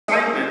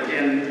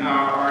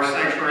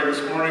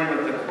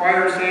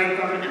choir's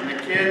anthem and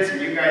the kids and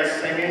you guys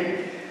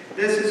singing.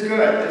 This is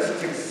good. This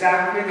is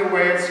exactly the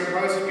way it's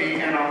supposed to be,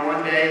 and on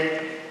one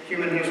day,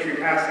 human history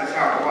past, that's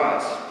how it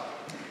was.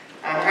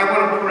 I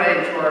want to pray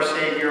to our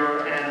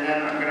Savior, and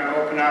then I'm going to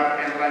open up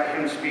and let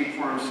him speak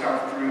for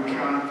himself through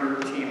John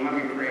 13. Let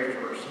me pray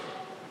first.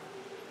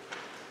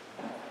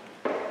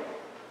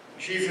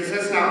 Jesus,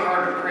 it's not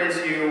hard to praise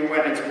you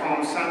when it's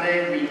Palm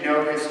Sunday. We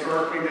know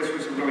historically this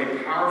was a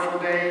really powerful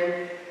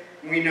day.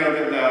 We know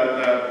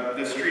that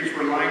the streets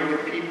were lined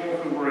with people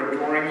who were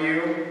adoring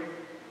you.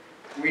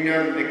 We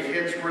know that the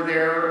kids were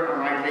there,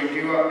 like they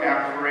do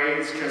at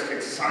parades, just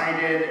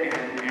excited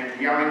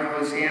and yelling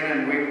Hosanna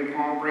and waving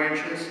palm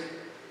branches.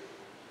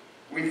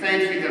 We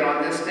thank you that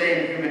on this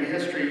day in human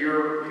history,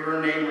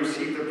 your name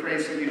received the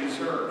praise that you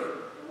deserve.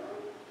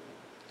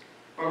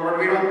 But Lord,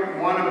 we don't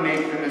want to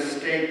make the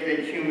mistake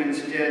that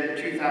humans did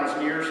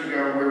 2,000 years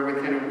ago, where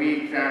within a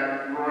week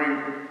that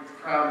roaring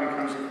crowd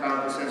becomes a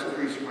crowd that says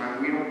crucify.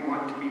 We don't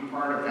want to be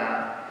part of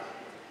that.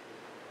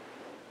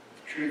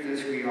 The truth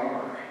is we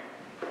are.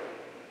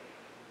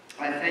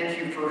 I thank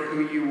you for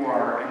who you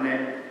are, and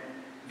that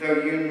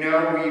though you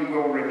know we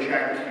will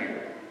reject you,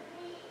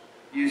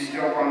 you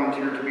still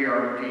volunteer to be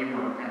our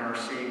Redeemer and our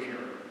Savior.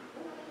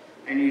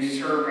 And you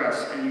serve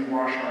us and you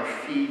wash our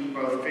feet,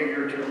 both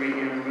figuratively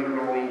and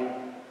literally.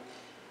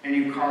 And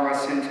you call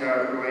us into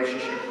a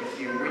relationship with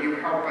you. Will you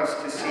help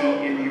us to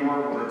see in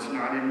your words,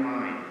 not in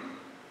mine,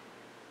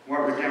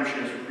 what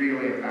redemption is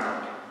really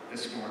about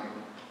this morning?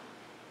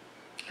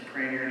 I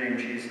pray in your name,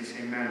 Jesus.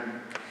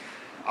 Amen.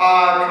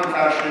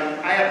 Confession.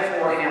 I had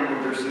 4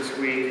 hamburgers this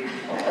week.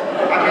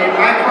 I mean,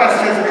 my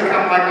quest has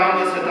become like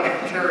almost a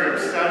dietary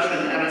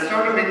obsession, and I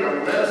started to make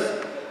a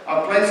list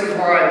of places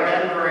where I've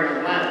been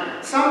during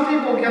Lent. Some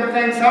people give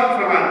things up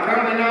for Lent,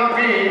 apparently not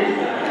me.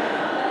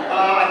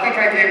 I think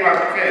I gave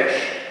up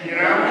fish, you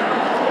know?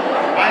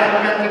 I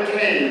have been to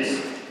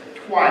Caves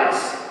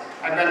twice.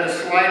 I've been to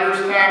Sliders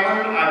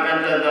Tavern, I've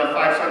been to the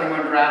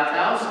 571 Draft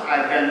House,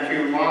 I've been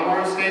to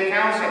Longhorn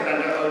Steakhouse, I've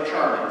been to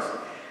O'Charlie's.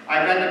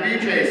 I've been to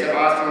BJ's at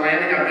Austin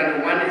Landing, I've been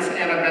to Wendy's,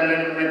 and I've been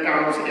to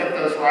McDonald's, if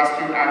those last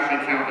 2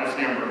 actually count as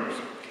hamburgers.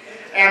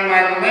 And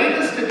my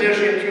latest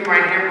addition to my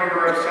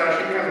hamburger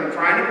obsession, because I'm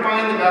trying to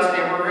find the best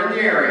hamburger in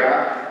the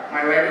area,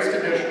 my latest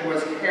addition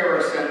was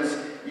Harrison's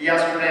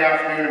yesterday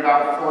afternoon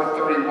about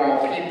 4:30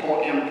 while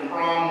people in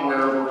prom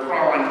wear were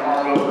crawling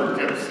all over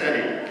Tip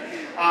City.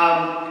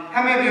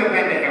 How many of you have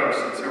been to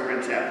Harrison's over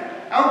in Tip?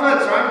 Oh,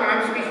 good. So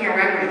I'm speaking a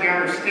language you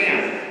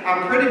understand.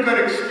 Pretty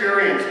good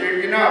experience.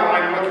 You know,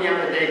 I'm looking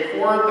at the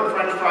decor, the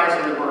French fries,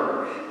 and the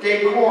burger.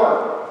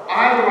 Decor.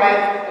 I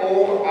like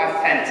old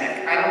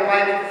authentic. I don't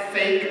like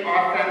fake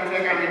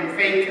authentic. I mean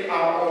fake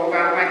old. I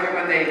don't like it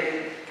when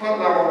they put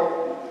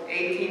little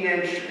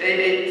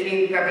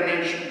 18th of an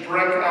inch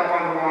brick up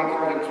on the wall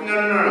and call it.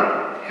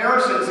 No.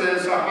 Harrison's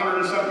is a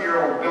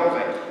 100-something-year-old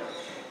building.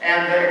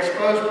 And the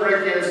exposed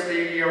brick is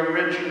the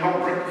original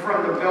brick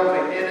from the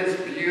building. It is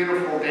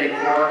beautiful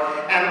decor.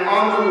 And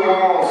on the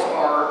walls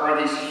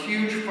are these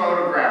huge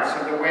photographs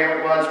of the way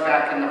it was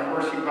back in the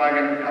horse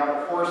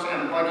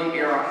and buggy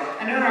era.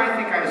 An era I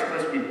think I was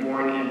supposed to be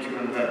born into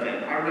and live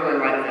in. I really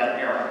like that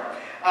era.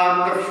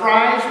 The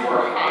fries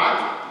were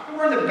hot. They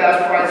weren't the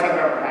best fries I've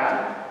ever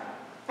had.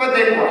 But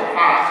they were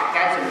hot.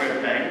 That's a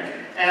good thing.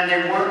 And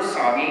they weren't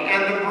soggy.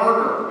 And the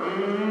burger.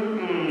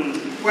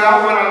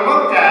 Well, when I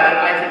looked at it,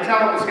 I could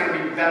tell it was going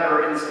to be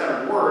better instead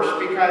of worse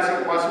because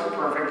it wasn't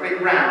perfectly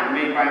round,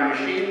 made by a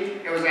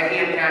machine. It was a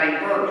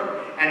hand-patty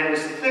burger, and it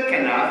was thick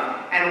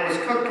enough, and it was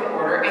cooked to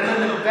order. And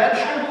then the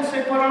vegetables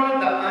they put on it,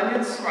 the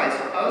onions sliced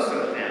oh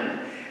so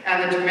thin,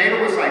 and the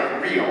tomato was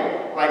like real,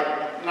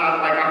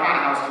 not like a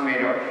hothouse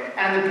tomato.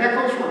 And the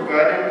pickles were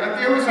good,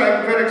 and it was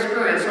a good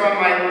experience. So on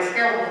my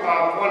scale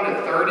of 1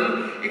 to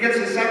 30, it gets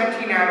a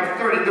 17 out of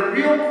 30. The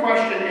real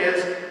question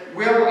is,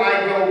 will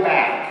I go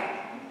back?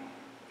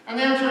 And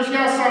the answer is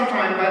yes,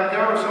 sometime, but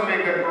there are so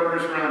many good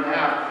burgers around to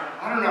have.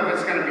 I don't know if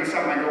it's going to be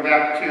something I go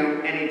back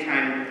to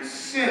anytime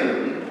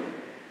soon.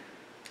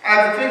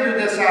 I've figured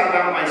this out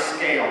about my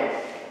scale.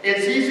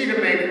 It's easy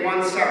to make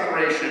one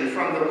separation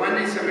from the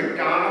Wendy's and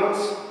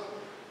McDonald's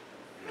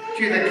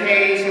to the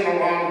K's and the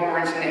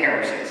Longhorns and the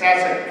Harrison's.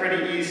 That's a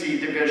pretty easy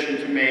division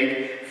to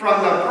make.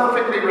 From the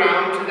perfectly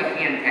round to the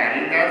hand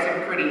patty, that's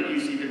a pretty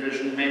easy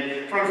division to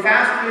make. From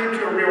fast food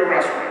to a real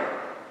restaurant.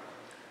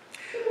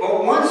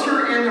 But once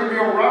you're in the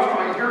real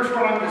restaurant, here's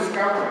what I'm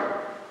discovering.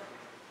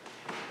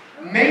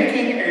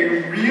 Making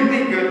a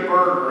really good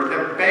burger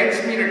that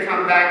begs me to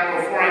come back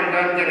before I'm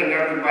done getting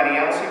everybody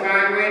else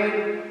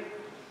evaluated,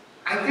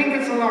 I think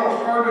it's a little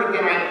harder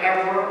than I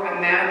ever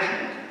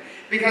imagined.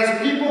 Because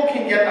people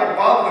can get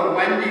above the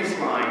Wendy's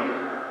line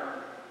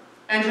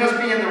and just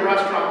be in the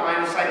restaurant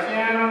line. It's like,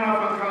 yeah, I don't know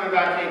if I'm coming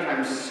back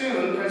anytime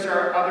soon because there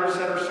are others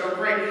that are so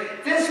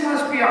great. This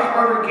must be a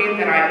harder game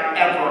than I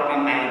ever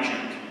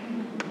imagined.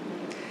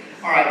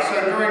 All right, so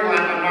during Lent,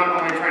 I'm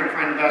not only trying to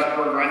find the best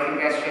burger. I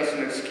think that's just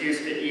an excuse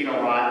to eat a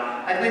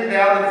lot. I think the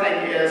other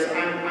thing is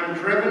I'm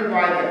driven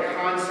by the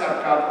concept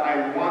of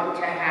I want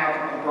to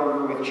have a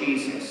burger with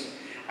Jesus.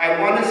 I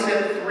want to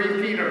sit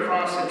 3 feet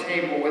across a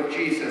table with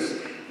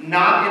Jesus,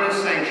 not in a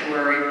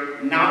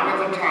sanctuary, not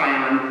with a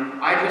tie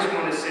on. I just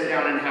want to sit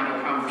down and have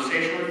a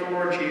conversation with the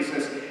Lord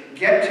Jesus,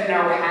 get to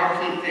know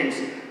how he thinks,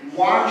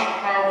 watch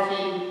how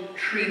he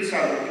treats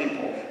other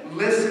people,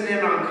 listen in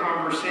on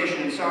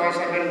conversation. So as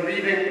I've been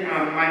reading in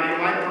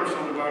my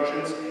personal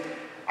devotions,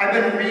 I've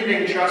been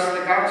reading just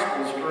the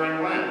Gospels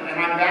during Lent, and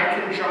I'm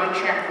back in John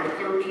chapter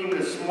 13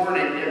 this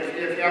morning. If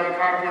you have a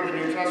copy of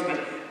the New Testament,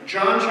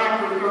 John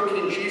chapter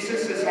 13,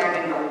 Jesus is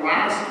having the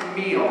last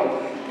meal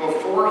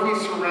before he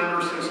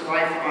surrenders his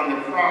life on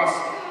the cross,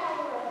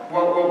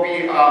 what will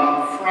be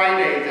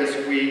Friday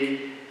this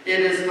week.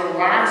 It is the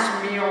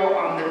last meal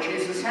that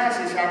Jesus has.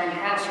 He's having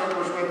Passover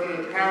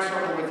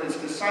with his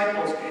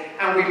disciples.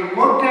 And we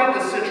looked at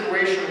the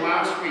situation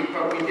last week,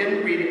 but we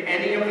didn't read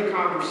any of the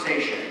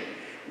conversation.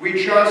 We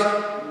just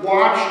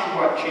watched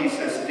what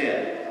Jesus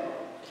did.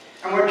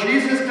 And what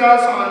Jesus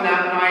does on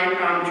that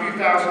night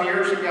 2,000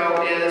 years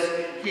ago is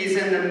he's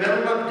in the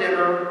middle of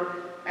dinner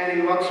and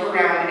he looks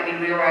around and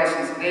he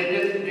realizes they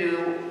didn't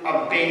do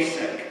a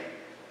basic.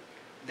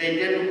 They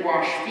didn't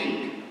wash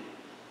feet.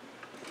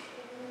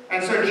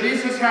 And so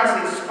Jesus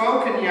hasn't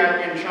spoken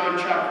yet in John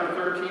chapter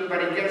 13,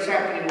 but he gets up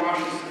and he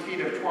washes the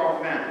feet of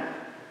 12 men.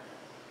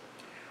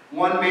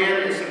 One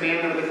man is a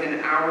man that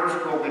within hours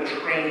will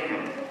betray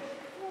him.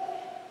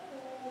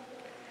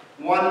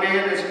 One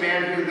man is a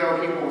man who,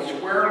 though he will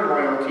swear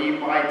loyalty,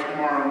 by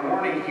tomorrow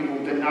morning he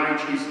will deny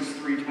Jesus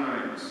 3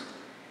 times.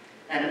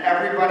 And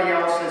everybody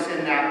else is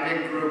in that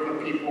big group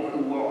of people who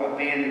will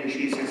abandon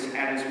Jesus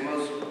at his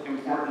most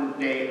important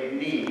day of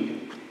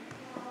need.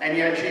 And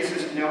yet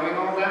Jesus, knowing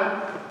all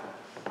that,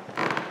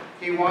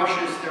 he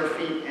washes their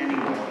feet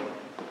anyway.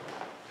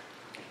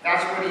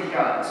 That's what he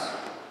does.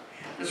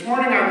 This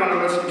morning I want to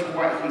listen to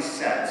what he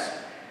says.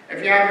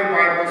 If you have your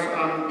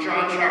Bibles,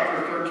 John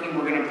chapter 13,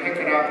 we're going to pick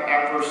it up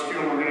at verse 2,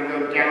 and we're going to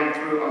go down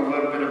through a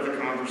little bit of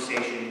the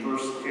conversation.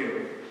 Verse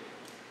 2.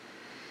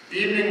 The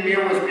evening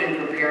meal was being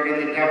prepared,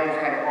 and the devil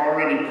had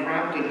already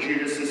prompted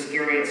Judas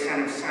Iscariot,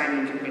 son of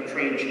Simon, to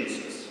betray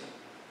Jesus.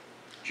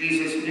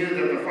 Jesus knew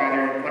that the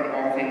Father had put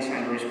all things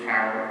under his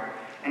power,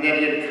 and that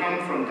he had come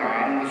from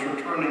God and was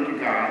returning to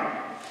God.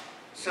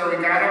 So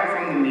he got up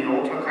from the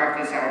meal, took off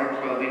his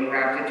outer clothing,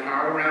 wrapped a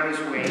towel around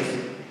his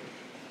waist.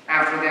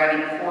 After that,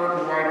 he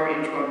poured water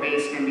into a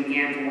basin and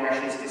began to wash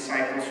his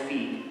disciples'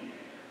 feet,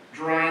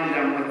 drying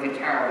them with the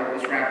towel that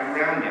was wrapped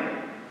around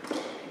him.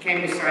 He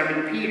came to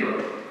Simon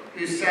Peter,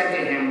 who said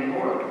to him,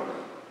 Lord,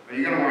 are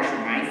you going to wash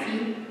my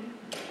feet?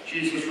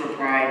 Jesus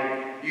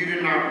replied, you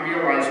do not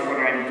realize what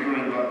I am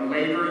doing, but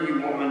later you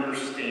will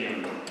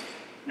understand.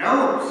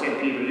 No, said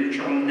Peter, you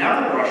shall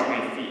never wash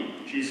my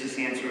feet. Jesus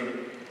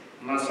answered,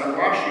 unless I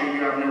wash you,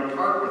 you have no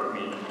part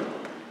with me.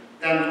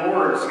 Then,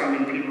 Lord,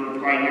 Simon Peter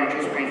replied, not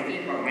just my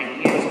feet, but my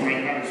hands and my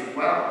head as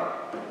well.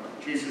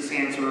 Jesus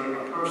answered,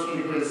 a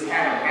person who has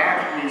had a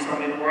bath needs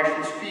only to wash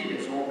his feet,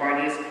 his whole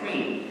body is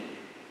clean.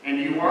 And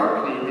you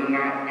are clean, though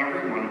not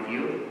every one of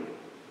you.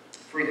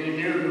 For he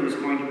knew who was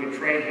going to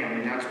betray him,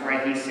 and that's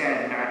why he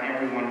said not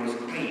everyone was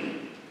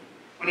clean.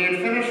 When he had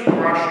finished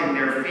washing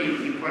their feet,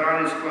 he put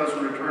on his clothes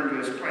and returned to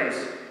his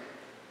place.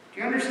 Do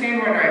you understand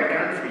what I have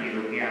done for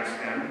you? He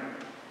asked them.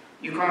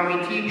 You call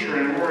me teacher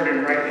and Lord,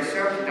 and rightly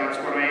so, for that's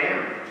what I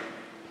am.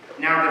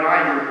 Now that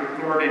I,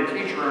 your Lord and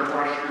teacher, have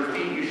washed your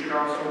feet, you should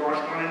also wash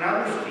one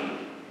another's feet.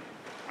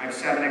 I've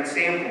set an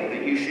example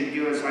that you should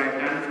do as I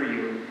have done for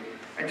you.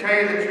 I tell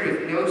you the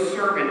truth, no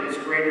servant is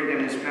greater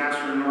than his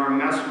master, nor a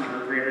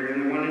messenger greater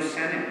than the one who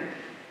sent him.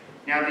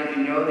 Now that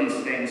you know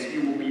these things,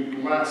 you will be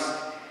blessed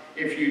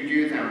if you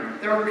do them.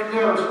 There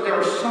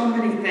are so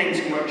many things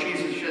in what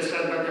Jesus just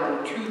said, but there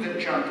were 2 that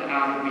jumped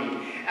out at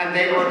me. And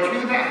they are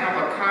 2 that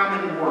have a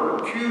common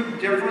word,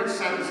 2 different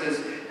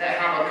sentences that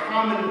have a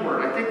common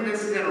word. I think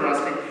this is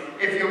interesting.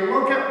 If you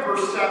look at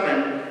verse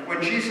 7,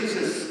 when Jesus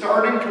is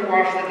starting to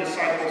wash the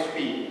disciples'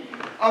 feet,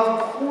 of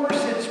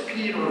course it's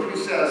Peter who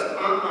says,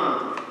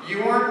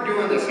 you aren't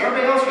doing this.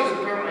 Everybody else just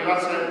apparently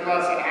lets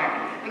it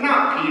happen. But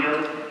not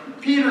Peter.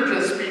 Peter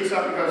just speaks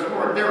up and goes,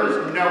 Lord, there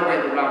is no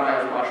way the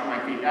rabbi is washing my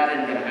feet. That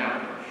ain't going to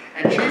happen.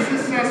 And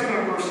Jesus says to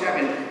him in verse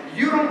 7,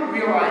 you don't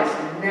realize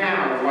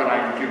now what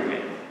I'm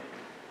doing.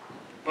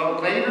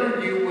 But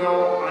later you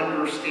will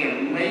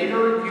understand.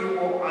 Later you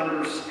will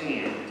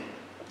understand.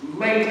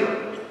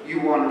 Later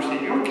you will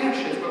understand. You don't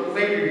catch this, but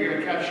later you're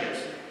going to catch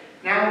this.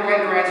 Now let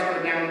your eyes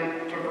go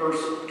down to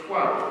verse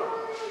 12.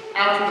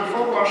 After the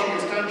foot washing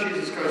is done,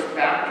 Jesus goes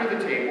back to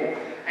the table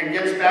and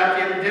gets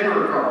back in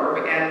dinner garb.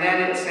 And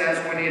then it says,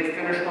 when he had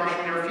finished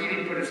washing their feet,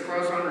 he put his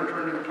clothes on and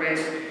returned to the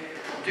place.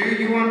 Do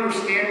you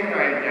understand what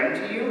I have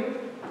done to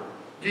you?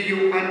 Do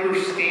you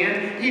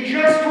understand? He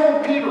just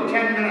told Peter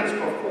 10 minutes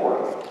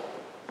before.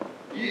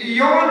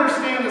 You'll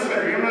understand this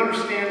later. You don't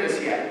understand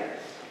this yet.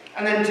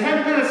 And then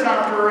 10 minutes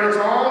after it's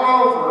all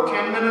over,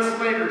 10 minutes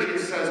later,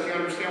 Jesus says, do you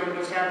understand what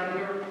just happened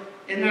here?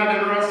 Isn't that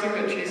interesting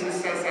that Jesus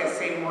says that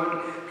same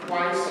word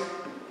twice?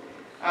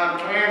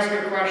 Can I ask you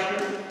a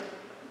question?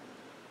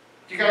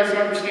 Do you guys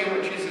understand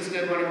what Jesus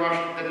did when he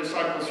washed the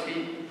disciples'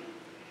 feet?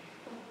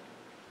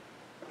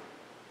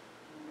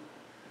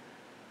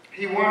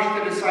 He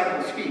washed the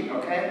disciples' feet,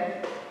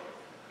 okay?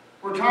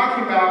 We're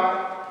talking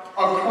about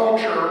a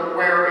culture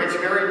where it's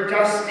very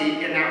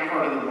dusty in that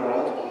part of the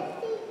world.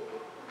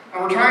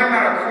 And we're talking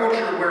about a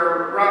culture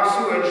where raw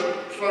sewage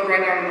flowed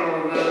right down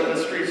the middle of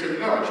the streets of the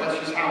village. That's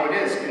just how it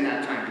is in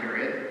that time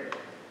period.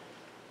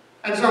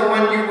 And so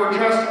when you were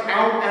just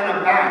out and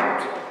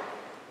about,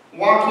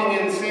 walking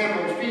in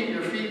sandaled feet,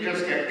 your feet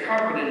just get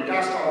covered in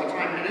dust all the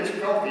time. And it's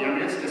filthy. I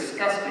mean, it's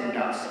disgusting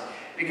dust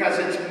because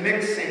it's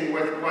mixing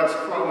with what's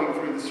flowing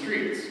through the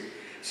streets.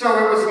 So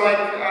it was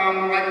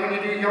like when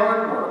you do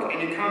yard work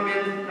and you come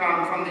in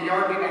from the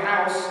yard to the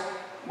house,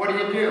 what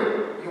do?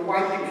 You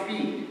wipe your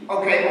feet.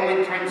 Okay,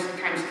 only times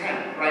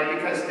 10, right?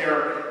 Because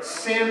they're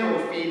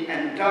sandaled feet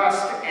and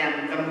dust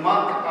and the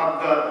muck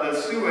of the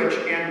sewage.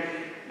 And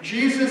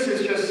Jesus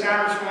is just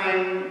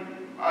satisfying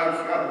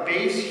a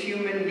base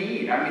human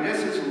need. I mean,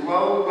 this is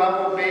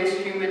low-level base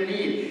human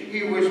need.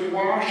 He was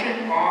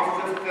washing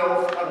off the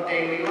filth of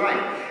daily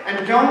life.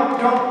 And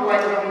don't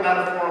like go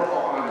metaphorical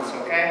on us,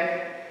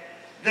 okay?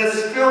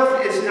 This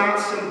filth is not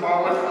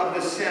symbolic of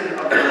the sin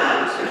of their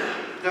lives.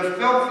 The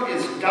filth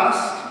is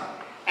dust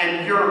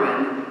and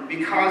urine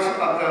because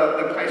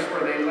of the place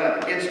where they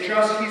live. It's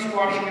just he's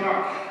washing it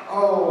off.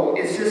 Oh,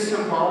 is this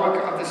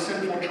symbolic of the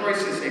sinful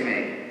choices they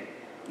made?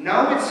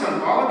 No, it's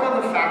symbolic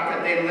of the fact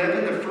that they live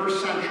in the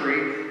first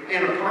century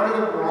in a part of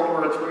the world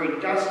where it's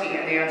very dusty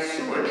and they have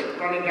sewage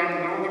running down the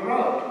middle of the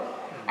road.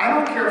 I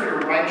don't care if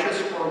you're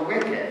righteous or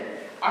wicked.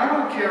 I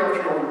don't care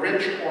if you're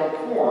rich or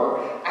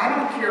poor. I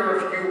don't care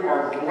if you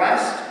are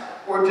blessed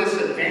or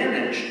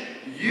disadvantaged.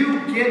 You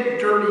get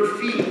dirty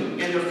feet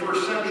in the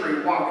first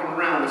century walking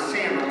around with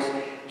sandals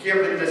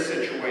given this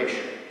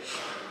situation.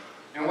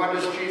 And what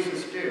does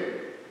Jesus do?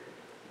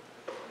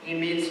 He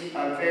meets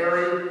a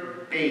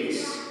very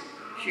base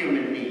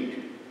human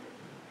need.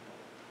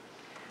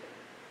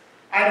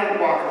 I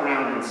don't walk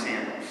around in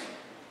sandals.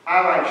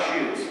 I like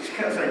shoes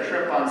because I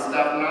trip on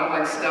stuff and I don't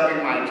like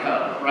stubbing my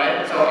toe,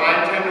 right? So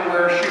I tend to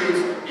wear shoes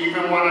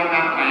even when I'm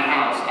at my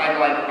house. I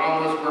like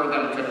almost wear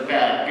them to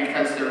bed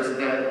because there's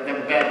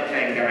the bed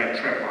thing that I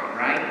trip on,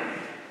 right?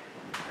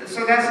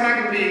 So that's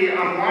not going to be,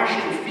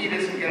 washing feet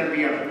isn't going to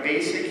be a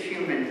basic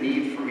human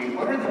need for me.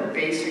 What are the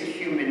basic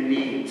human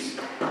needs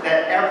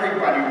that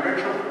everybody,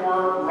 rich or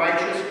poor,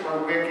 righteous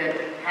or wicked,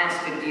 has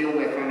to deal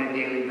with on a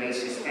daily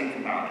basis? Think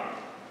about it.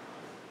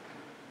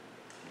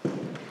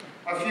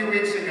 A few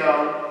weeks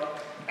ago,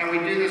 and we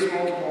do this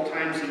multiple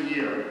times a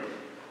year,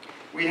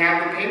 we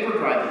have the paper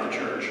drive at the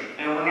church.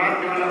 And we're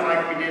not doing it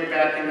like we did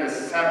back in the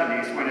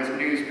 70s when it's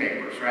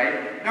newspapers,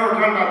 right? No, we're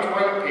talking about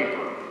toilet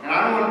paper. And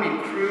I don't want to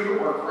be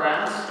crude or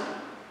crass,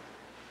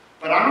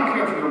 but I don't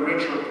care if you're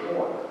rich or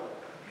poor.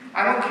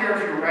 I don't care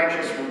if you're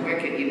righteous or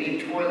wicked, you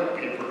need toilet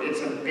paper.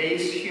 It's a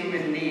base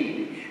human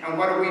need. And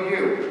what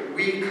do?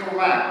 We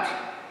collect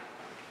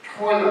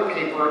toilet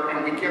paper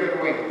and we give it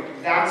away.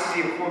 That's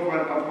the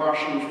equivalent of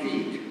washing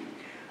feet.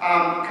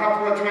 A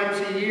couple of times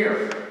a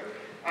year,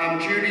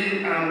 Judy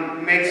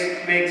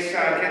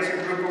gets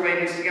a group of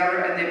ladies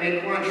together and they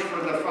make lunch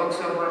for the folks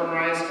over at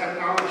Mariah's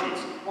Technologies.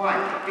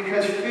 Why?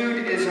 Because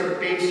food is a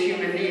base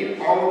human need.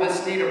 All of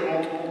us need it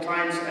multiple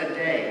times a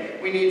day.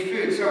 We need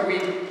food, so we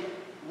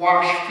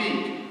wash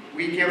feet.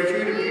 We give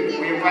food to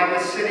people. We invite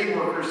the city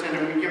workers in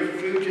and we give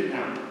food to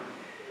them.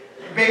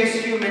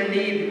 Base human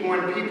need: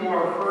 when people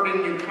are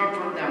hurting, you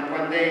comfort them.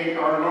 When they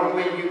are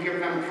lonely, you give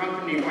them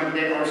company. When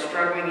they are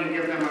struggling, you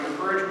give them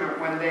encouragement.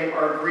 When they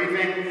are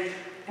grieving,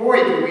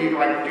 boy, do we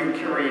do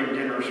carrying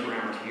dinners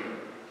around here.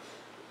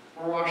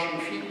 We're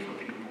washing feet for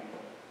people.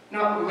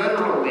 Not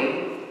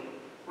literally,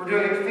 we're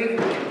doing it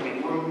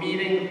figuratively. We're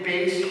meeting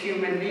base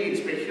human needs.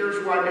 But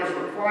here's what is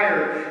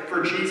required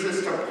for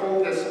Jesus to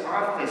pull this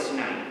off this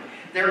night.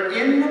 They're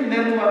in the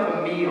middle of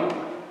a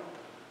meal.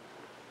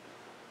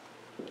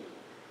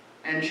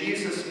 And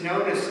Jesus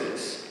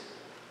notices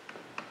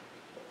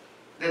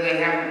that they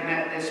haven't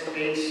met this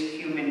base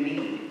human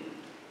need.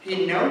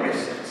 He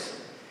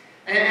notices.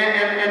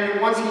 And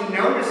once he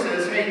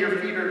notices, hey, your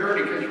feet are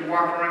dirty because you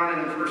walk around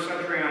in the first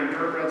century on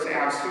dirt roads, they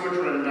have sewage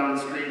running down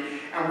the street,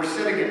 and we're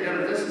sitting at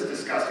dinner, this is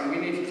disgusting, we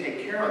need to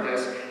take care of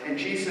this. And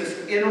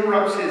Jesus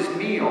interrupts his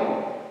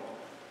meal,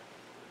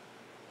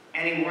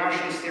 and he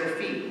washes their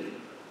feet.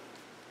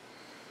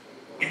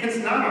 It's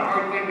not a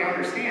hard thing to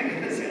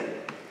understand, is it?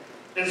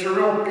 It's a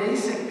real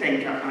basic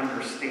thing to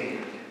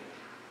understand.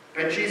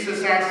 But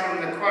Jesus asks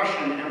them the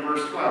question in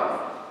verse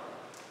 12.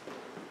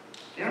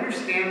 Do you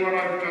understand what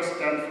I've just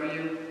done for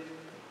you?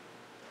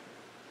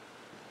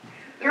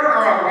 There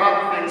are a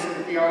lot of things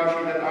in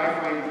theology that I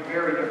find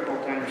very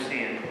difficult to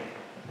understand.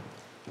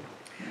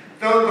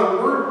 Though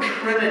the word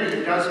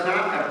Trinity does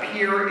not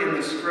appear in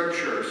the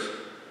Scriptures,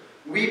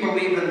 we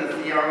believe in the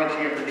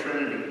theology of the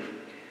Trinity.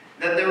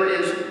 That there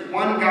is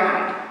one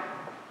God,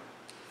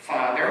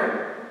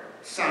 Father,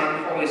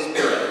 Son, Holy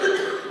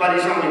Spirit. But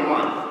he's only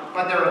one.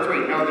 But there are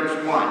three. No,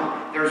 there's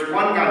one. There's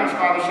one God. He's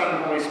Father, Son,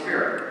 and Holy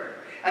Spirit.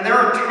 And there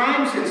are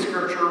times in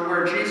Scripture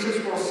where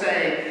Jesus will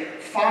say,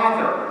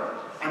 Father.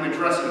 I'm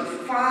addressing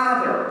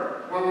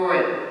Father.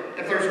 Wait.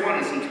 If there's one,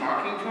 is he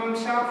talking to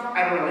himself?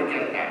 I don't really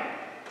get that.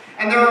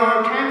 And there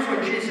are times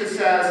when Jesus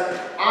says,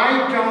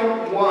 I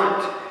don't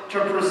want to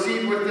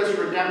proceed with this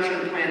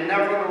redemption plan.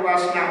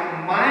 Nevertheless,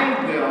 not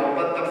my will,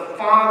 but the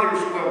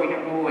Father's will.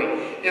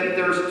 If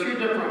there's two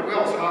different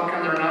wills, how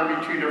can there not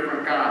be two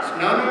different gods?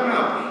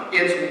 No.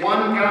 It's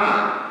one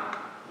God,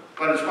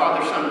 but it's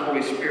Father, Son, and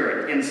Holy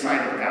Spirit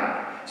inside of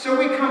God. So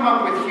we come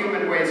up with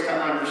human ways to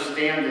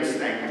understand this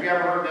thing. Have you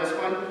ever heard this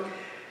one?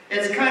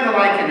 It's kind of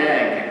like an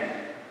egg.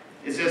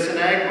 Is this an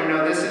egg? Well,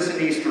 no, this is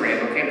an Easter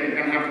egg, okay? But you're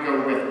going to have to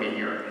go with me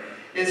here.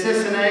 Is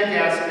this an egg?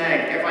 Yeah, it's an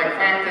egg. If I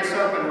crack this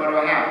open, what do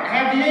I have? I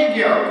have the egg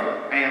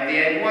yolk. I have the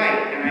egg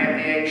white, and I have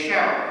the egg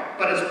shell.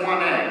 But it's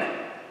one egg.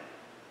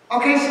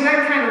 Okay, so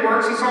that kind of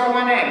works. It's all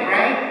one egg,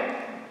 right?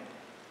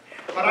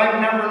 But I've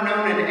never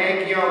known an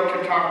egg yolk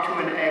to talk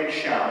to an egg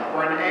shell,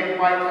 or an egg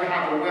white to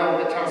have a will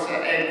that tells the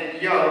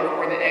egg yolk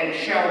or the egg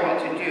shell what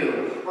to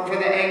do, or for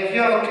the egg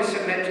yolk to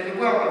submit to the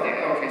will of the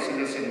egg. Okay, so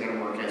this isn't going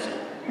to work, is it?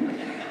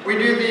 We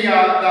do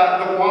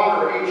the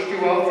water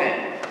H2O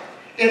thing.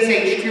 It's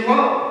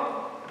H2O.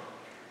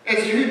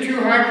 It's two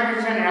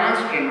hydrogens and an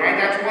oxygen, right?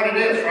 That's what it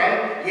is,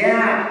 right?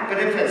 Yeah, but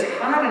if it's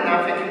hot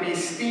enough, it can be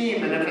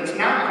steam, and if it's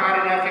not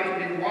hot enough, it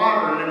can be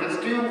water, and if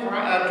it's too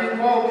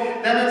cold,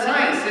 then it's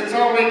ice. It's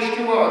all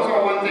H2O. It's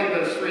all one thing,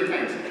 but it's three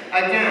things.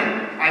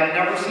 Again, I've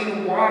never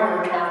seen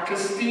water talk to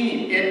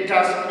steam. It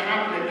doesn't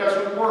happen. It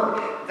doesn't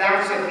work.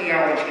 That's a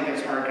theology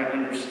that's hard to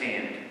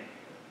understand.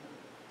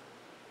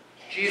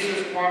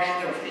 Jesus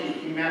washed their feet.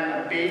 He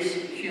met a base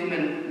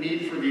human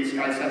need for these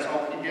guys. That's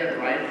all he did,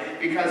 right?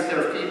 Because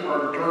their feet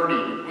are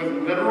dirty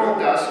with literal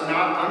dust,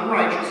 not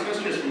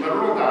unrighteousness, just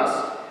literal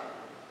dust.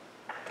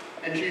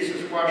 And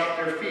Jesus washed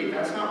their feet.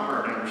 That's not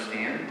hard to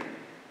understand.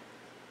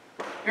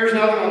 Here's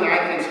another one that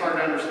I think is hard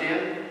to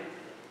understand.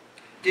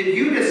 Did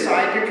you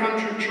decide to come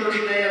to church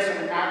today as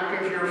an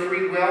act of your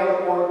free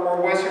will,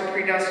 or was it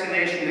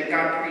predestination that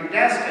God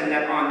predestined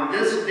that on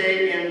this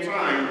day in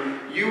time,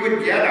 you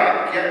would get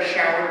up, get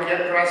showered,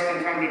 get dressed,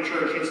 and come to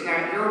church? It's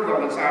not your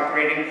will that's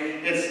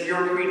operating, it's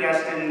your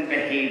predestined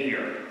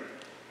behavior.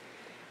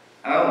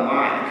 Oh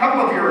my. A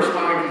couple of you are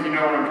responding because you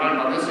know what I'm talking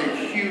about. This is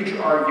a huge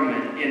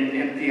argument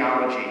in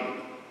theology.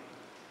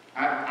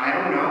 I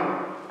don't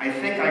know. I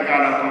think I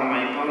got up on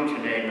my own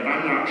today, but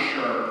I'm not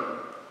sure.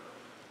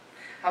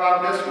 How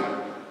about this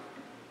one?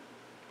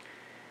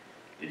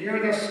 Did you hear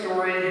this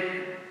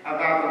story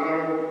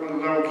about the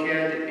little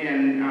kid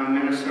in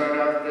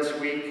Minnesota this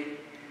week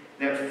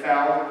that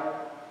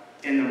fell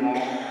in the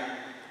mall?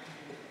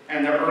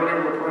 And the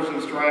earlier reports of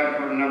the story, I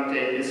haven't heard an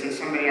update, is that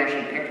somebody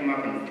actually picked him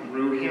up and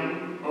threw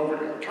him over.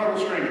 Total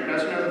stranger,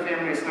 doesn't know the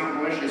family, it's not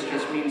malicious,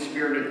 just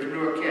mean-spirited,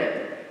 threw a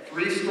kid.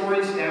 3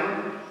 stories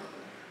down.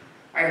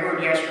 I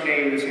heard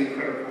yesterday he was in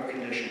critical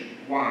condition.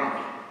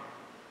 Why?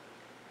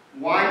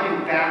 Why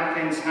do bad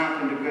things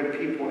happen to good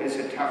people is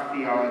a tough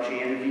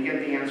theology, and if you get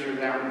the answer to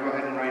that one, go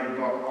ahead and write a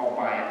book. I'll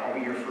buy it. I'll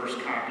be your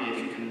first copy if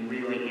you can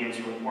really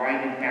answer why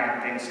do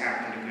bad things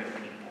happen to good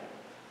people.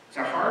 It's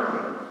a hard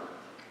one.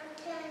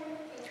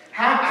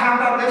 How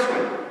about this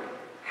one?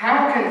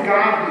 How can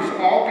God, who's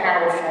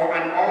all-powerful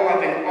and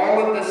all-loving,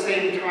 all at the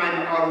same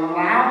time,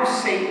 allow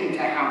Satan to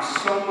have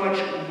so much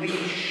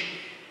leash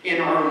in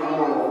our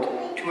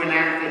world to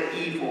enact the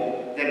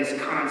evil that is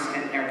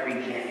constant every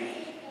day?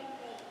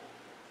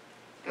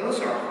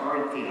 Those are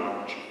hard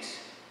theologies.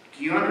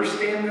 Do you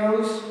understand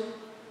those?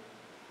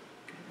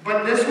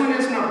 But this one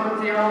isn't a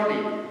hard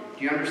theology.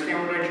 Do you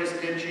understand what I just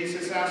did?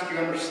 Jesus asked, do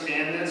you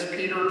understand this?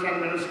 Peter,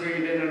 10 minutes ago,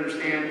 you didn't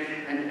understand,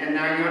 and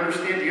now you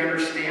understand. Do you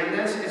understand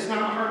this? It's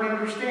not hard to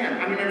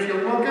understand. I mean, if you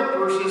look at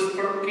verses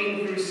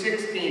 13 through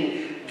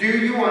 16, do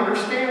you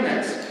understand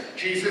this?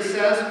 Jesus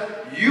says,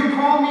 you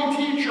call me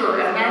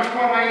teacher, and that's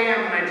what I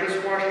am, and I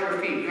just washed your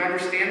feet. Do you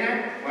understand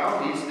that?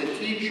 Well, he's the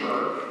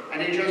teacher,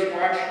 and he just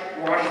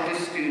washed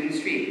his students'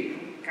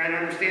 feet. Kind of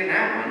understand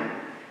that one.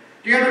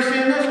 Do you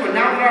understand this one?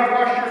 Now that I've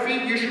washed your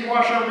feet, you should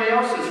wash everybody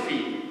else's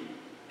feet.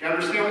 Do you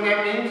understand what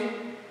that means?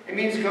 It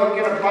means go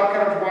get a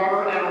bucket of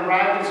water and a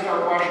rag and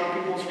start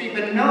washing people's feet.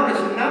 But notice,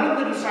 none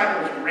of the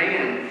disciples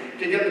ran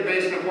to get the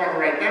basin of water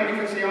right then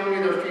because they all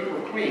knew their feet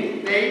were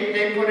clean.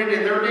 They put it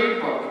in their day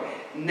book.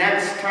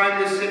 Next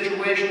time this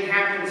situation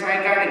happens,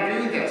 I got to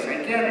do this.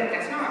 I get it.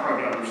 That's not hard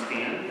to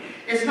understand.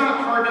 It's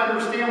not hard to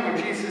understand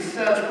when Jesus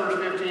says,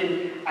 verse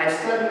 15, I've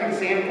set an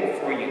example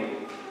for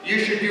you. You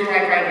should do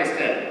like I just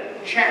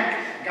did.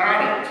 Check.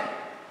 Got it.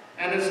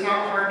 And it's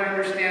not hard to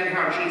understand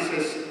how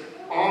Jesus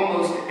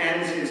almost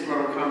ends his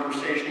little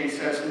conversation. He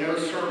says, no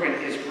servant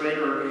is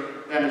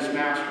greater than his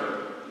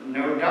master.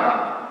 No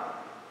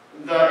doubt.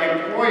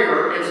 The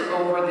employer is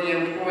over the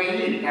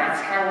employee.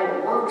 That's how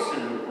it works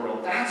in the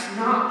world. That's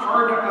not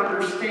hard to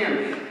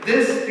understand.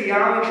 This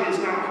theology is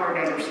not hard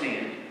to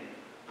understand.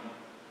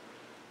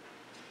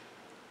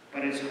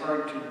 But it's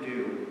hard to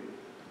do.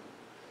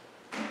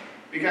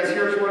 Because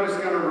here's what it's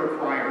going to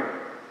require.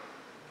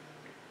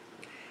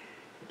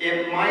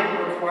 It might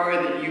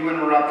require that you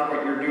interrupt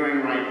what you're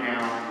doing right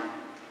now,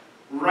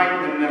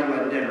 right in the middle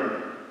of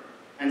dinner,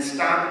 and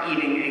stop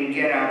eating and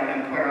get up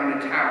and put on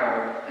a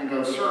towel and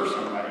go serve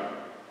somebody.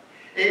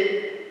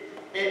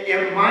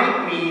 It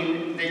might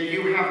mean that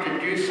you have to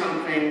do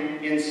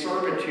something in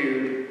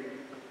servitude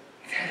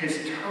that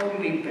is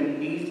totally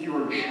beneath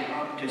your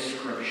job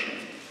description.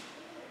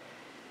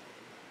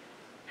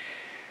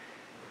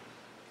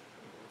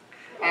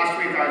 Last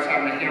week I was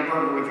having a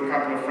hamburger with a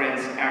couple of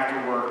friends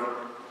after work.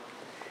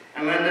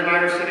 And Linda and I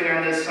are sitting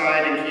on this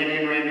side, and Candy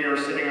and Randy are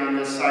sitting on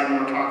this side,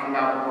 and we're talking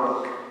about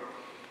work.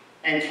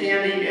 And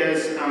Candy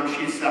is,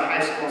 she's the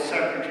high school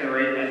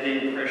secretary at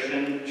Dane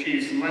Christian.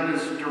 She's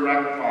Linda's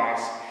direct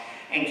boss.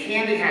 And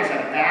Candy has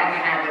a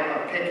bad habit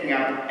of picking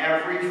up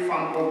every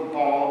fumbled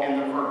ball in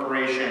the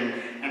corporation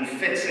and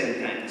fixing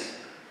things.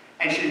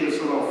 And she was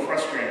a little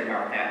frustrated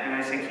about that. And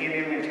I said, Candy,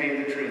 I'm going to tell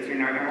you the truth. You're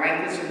not going to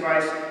like this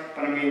advice,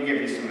 but I'm going to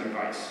give you some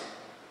advice.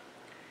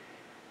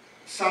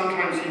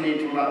 Sometimes you need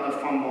to let the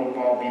fumbled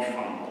ball be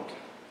fumbled.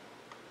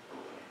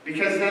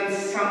 Because then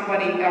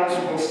somebody else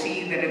will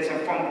see that it's a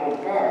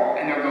fumbled ball,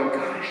 and they'll go,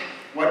 gosh,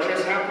 what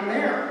just happened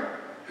there?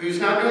 Who's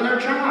not doing their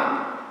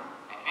job?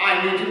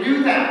 I need to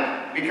do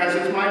that because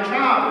it's my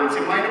job or it's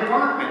in my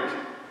department.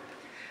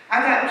 I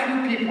got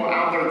two people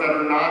out there that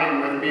are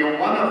nodding with me, and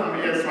one of them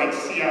is like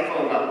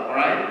CFO level,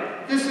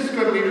 right? This is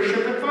good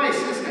leadership advice,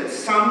 isn't it?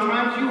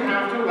 Sometimes you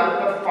have to let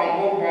the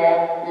fumbled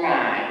ball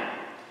lie.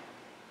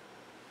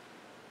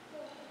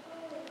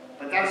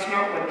 But that's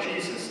not what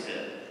Jesus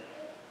did.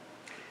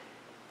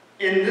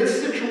 In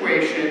this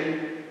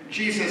situation,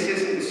 Jesus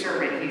isn't the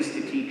servant, he's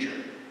the teacher.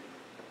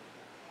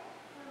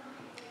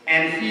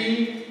 And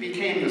he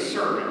became the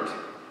servant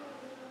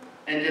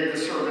and did the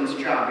servant's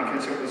job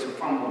because it was a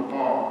fumbled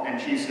ball and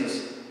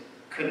Jesus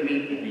could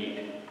meet the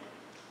need.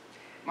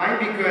 Might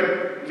be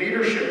good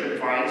leadership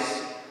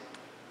advice,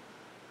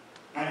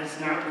 but it's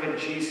not good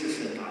Jesus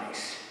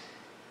advice.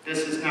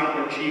 This is not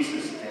what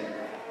Jesus did.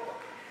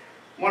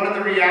 One of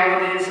the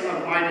realities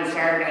of my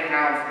desire to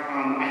have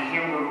a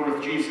hamburger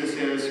with Jesus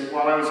is,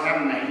 while I was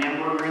having the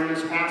hamburger in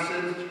this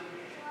passage,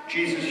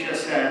 Jesus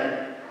just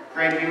said,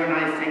 Greg, you and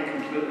I think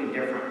completely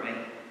differently.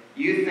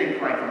 You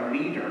think like a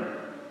leader.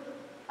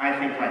 I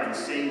think like a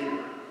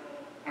savior.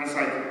 I was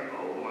like,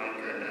 oh my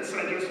goodness,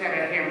 I just had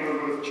a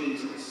hamburger with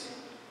Jesus.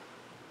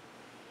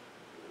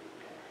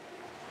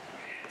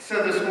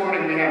 So this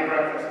morning we had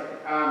breakfast.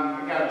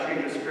 I got to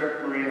change the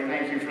script, Maria.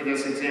 Thank you for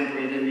this example.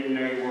 You didn't even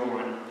know you were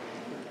one.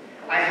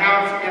 I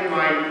have in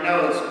my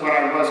notes what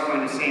I was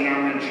going to say, now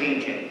I'm going to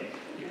change it.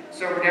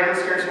 So we're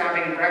downstairs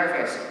having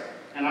breakfast,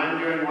 and I'm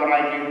doing what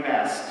I do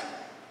best,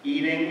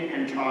 eating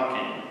and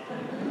talking.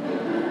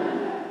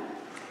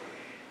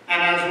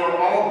 And as we're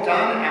all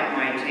done at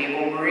my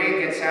table,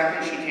 Maria gets up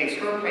and she takes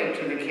her plate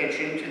to the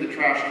kitchen, to the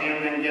trash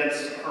can, then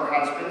gets her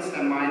husband's,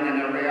 then mine,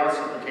 then everybody else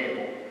at the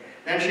table.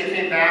 Then she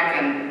came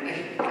back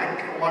and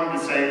I wanted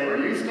to say, are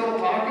you still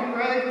talking,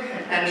 Greg?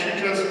 And she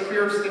just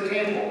clears the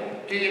table.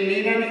 Do you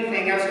need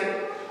anything else?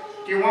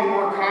 Do you want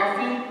more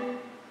coffee?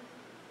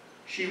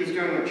 She was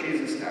doing what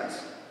Jesus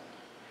does.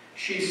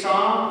 She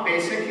saw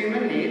basic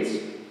human needs,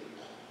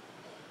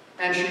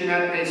 and she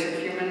met basic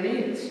human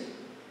needs.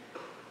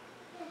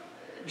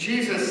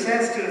 Jesus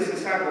says to his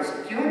disciples,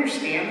 do you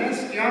understand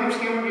this? Do you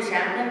understand what just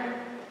happened?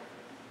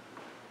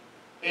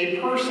 A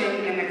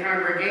person in the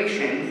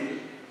congregation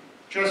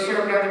just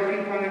served other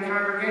people in the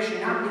congregation,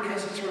 not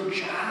because it's her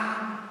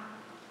job,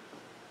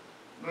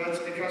 but it's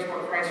because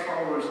what Christ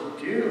followers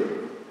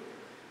do.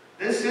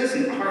 This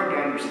isn't hard to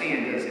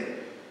understand, is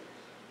it?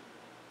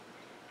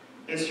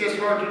 It's just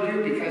hard to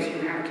do because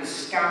you have to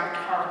stop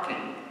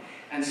talking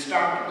and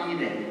stop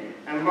eating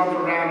and look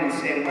around and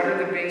say, what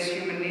are the base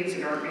human needs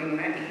that aren't being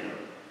met here?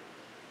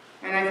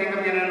 And I think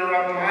I'm going to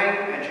interrupt my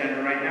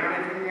agenda right now, and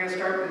I think I'm going to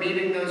start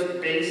meeting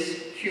those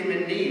base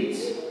human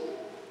needs.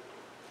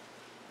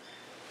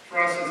 For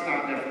us, it's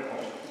not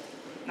difficult,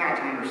 not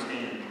to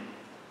understand.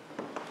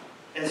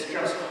 It's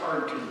just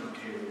hard to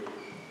do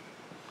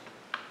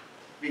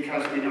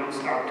because we don't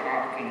stop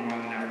talking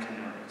long enough to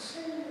notice.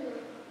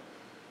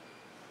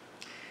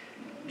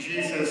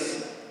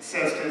 Jesus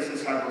says to his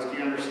disciples, do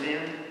you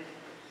understand?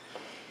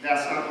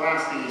 That's not the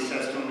last thing he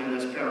says to them in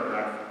this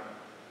paragraph.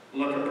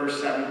 Look at verse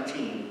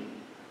 17.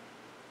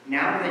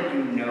 Now that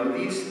you know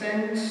these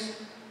things,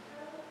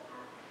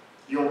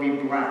 you'll be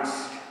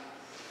blessed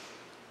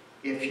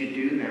if you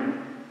do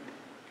them.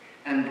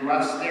 And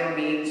blessed there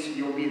means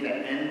you'll be the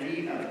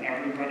envy of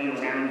everybody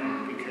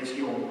around you because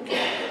you'll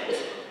get it.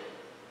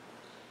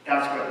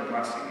 That's what the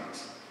blessing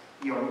is.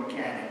 You'll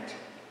get it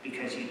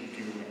because you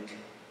do it.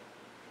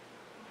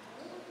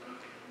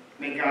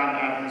 May God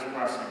add his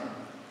blessing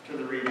to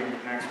the reading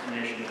and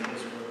explanation of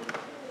his word.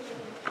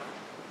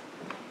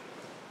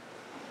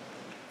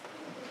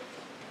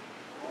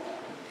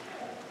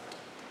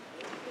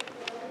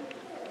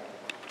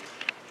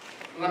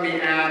 Let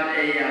me add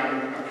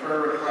a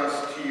prayer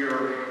request to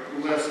your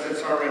list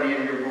that's already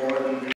in your bulletin.